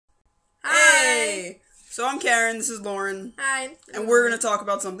So I'm Karen, this is Lauren. Hi. And we're going to talk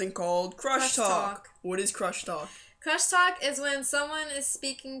about something called Crush Talk. What is Crush Talk? Crush Talk is when someone is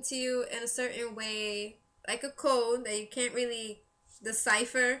speaking to you in a certain way, like a code that you can't really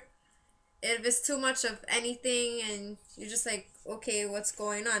decipher. If it's too much of anything and you're just like, okay, what's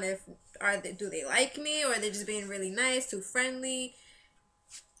going on? Do they like me, or are they just being really nice, too friendly?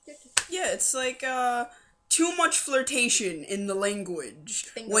 Yeah, it's like too much flirtation in the language.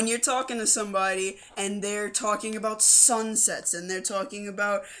 Bingo. When you're talking to somebody and they're talking about sunsets and they're talking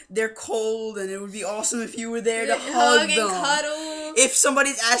about they're cold and it would be awesome if you were there to hug them. And cuddle. If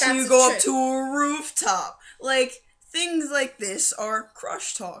somebody's asking you to go up to a rooftop. Like, things like this are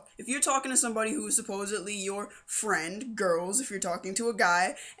crush talk. If you're talking to somebody who is supposedly your friend, girls, if you're talking to a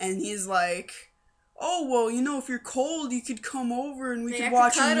guy, and he's like, oh, well, you know, if you're cold, you could come over and we could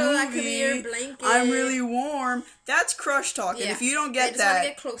watch a movie. I could be your blanket. I'm really warm. That's crush talk. Yeah. And if you don't get they just want to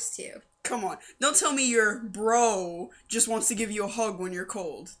get close to you. Come on. Don't tell me your bro just wants to give you a hug when you're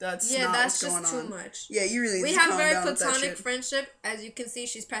cold. That's not what's going on. That's just too much. Yeah, you really need We to calm have very down with that platonic shit. friendship. As you can see,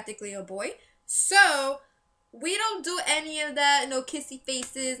 she's practically a boy. So we don't do any of that. No kissy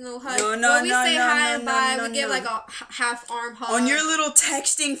faces, no hugs. When we say hi and bye, we give like a half arm hug. On your little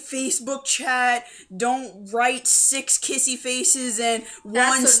texting Facebook chat, don't write 6 kissy faces and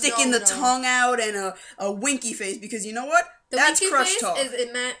one sticking the tongue out and a winky face, because you know what? That's crush talk.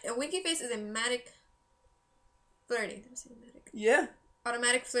 A winky face is automatic flirting. Yeah.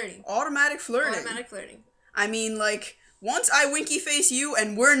 Automatic flirting. Automatic flirting. Automatic flirting. I mean, like, once I winky face you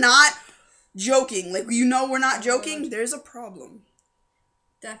and we're not joking, like, you know we're not joking, there's a problem.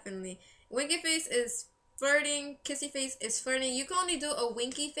 Definitely. Winky face is flirting, kissy face is flirting. You can only do a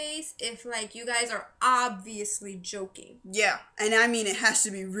winky face if, like, you guys are obviously joking. Yeah, and I mean, it has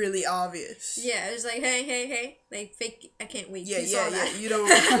to be really obvious. Yeah, it's like, hey, like, fake, I can't wait. Yeah, you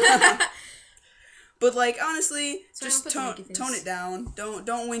don't... But, like, honestly, so just tone it down.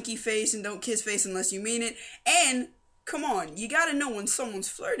 Don't winky face and don't kiss face unless you mean it. And come on, you gotta know when someone's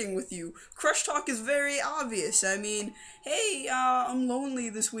flirting with you. Crush talk is very obvious. I mean, hey, I'm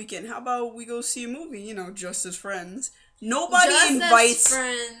lonely this weekend. How about we go see a movie? You know, just as friends. Nobody invites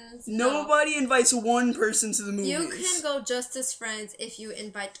one person to the movies. You can go just as friends if you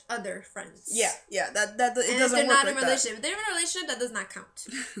invite other friends. Yeah, it doesn't work like that. If they're not in a relationship. If they're in a relationship, that does not count.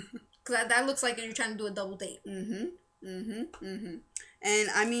 Because that looks like you're trying to do a double date.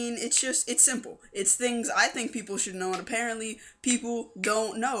 And, I mean, it's simple. It's things I think people should know, and apparently people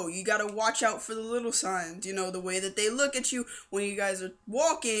don't know. You gotta watch out for the little signs, you know, the way that they look at you when you guys are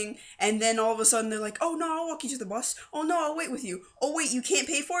walking, and then all of a sudden they're like, oh, no, I'll walk you to the bus. Oh, no, I'll wait with you. Oh, wait, you can't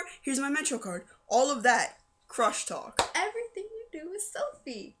pay for it? Here's my Metro card. All of that, crush talk. Everything you do is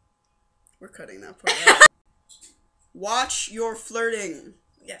selfie. We're cutting that part out. Watch your flirting.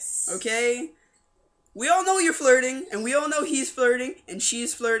 Yes. Okay? We all know you're flirting, and we all know he's flirting, and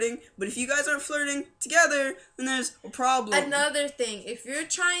she's flirting, but if you guys aren't flirting together, then there's a problem. Another thing, if you're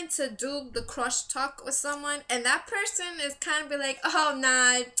trying to do the crush talk with someone, and that person is kind of be like, oh,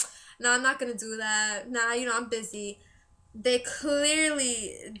 nah, I'm not gonna do that, nah, you know, I'm busy, they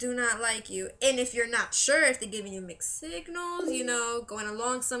clearly do not like you. And if you're not sure if they're giving you mixed signals, you know, going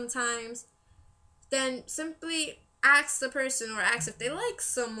along sometimes, then simply ask the person, or ask if they like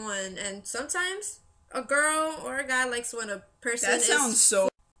someone. And sometimes a girl or a guy likes when a person That sounds so...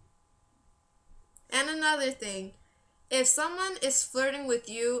 And another thing, if someone is flirting with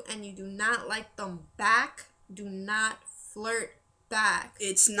you and you do not like them back, do not flirt back.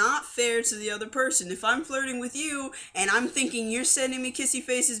 It's not fair to the other person. If I'm flirting with you and I'm thinking you're sending me kissy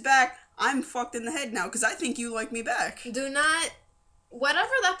faces back, I'm fucked in the head now because I think you like me back. Do not...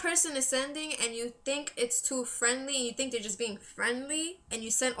 Whatever that person is sending and you think it's too friendly and you think they're just being friendly and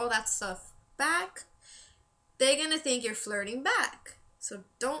you send all that stuff back, they're gonna think you're flirting back. So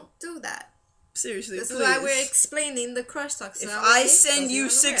don't do that. Seriously, This please. is why we're explaining the crush talk. So if I send you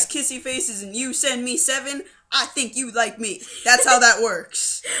 6 kissy faces and you send me 7, I think you like me. That's how that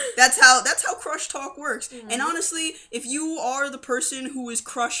works. That's how crush talk works. Mm-hmm. And honestly, if you are the person who is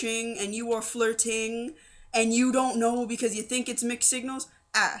crushing and you are flirting and you don't know because you think it's mixed signals,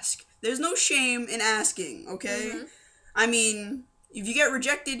 ask. There's no shame in asking, okay? Mm-hmm. I mean, if you get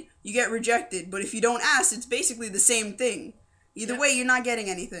rejected, you get rejected. But if you don't ask, it's basically the same thing. Either way, you're not getting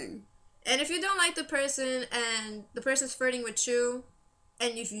anything. And if you don't like the person and the person's flirting with you,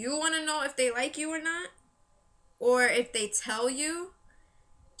 and if you want to know if they like you or not, or if they tell you,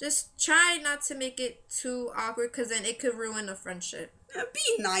 just try not to make it too awkward, because then it could ruin a friendship.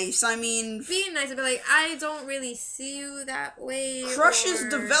 Be nice. I mean, be nice and be like, I don't really see you that way. Crushes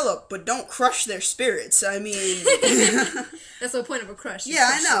develop, but don't crush their spirits. I mean, that's the point of a crush. Yeah,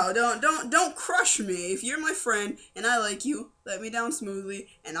 I know. Don't crush me. If you're my friend and I like you, let me down smoothly,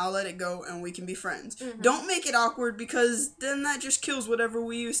 and I'll let it go, and we can be friends. Mm-hmm. Don't make it awkward, because then that just kills whatever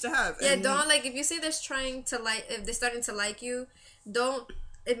we used to have. Yeah, don't, like, if you see they're trying to like, if they're starting to like you, don't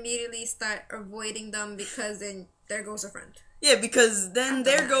immediately start avoiding them, because then there goes a friend. Yeah, because then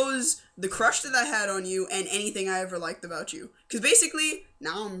there goes the crush that I had on you and anything I ever liked about you. Because basically,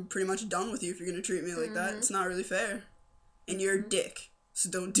 now I'm pretty much done with you if you're going to treat me like that. It's not really fair. And you're a dick, so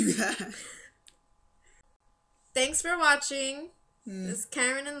don't do that. Thanks for watching. This is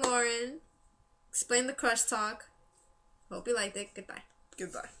Karen and Lauren. Explain the crush talk. Hope you liked it. Goodbye.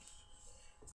 Goodbye.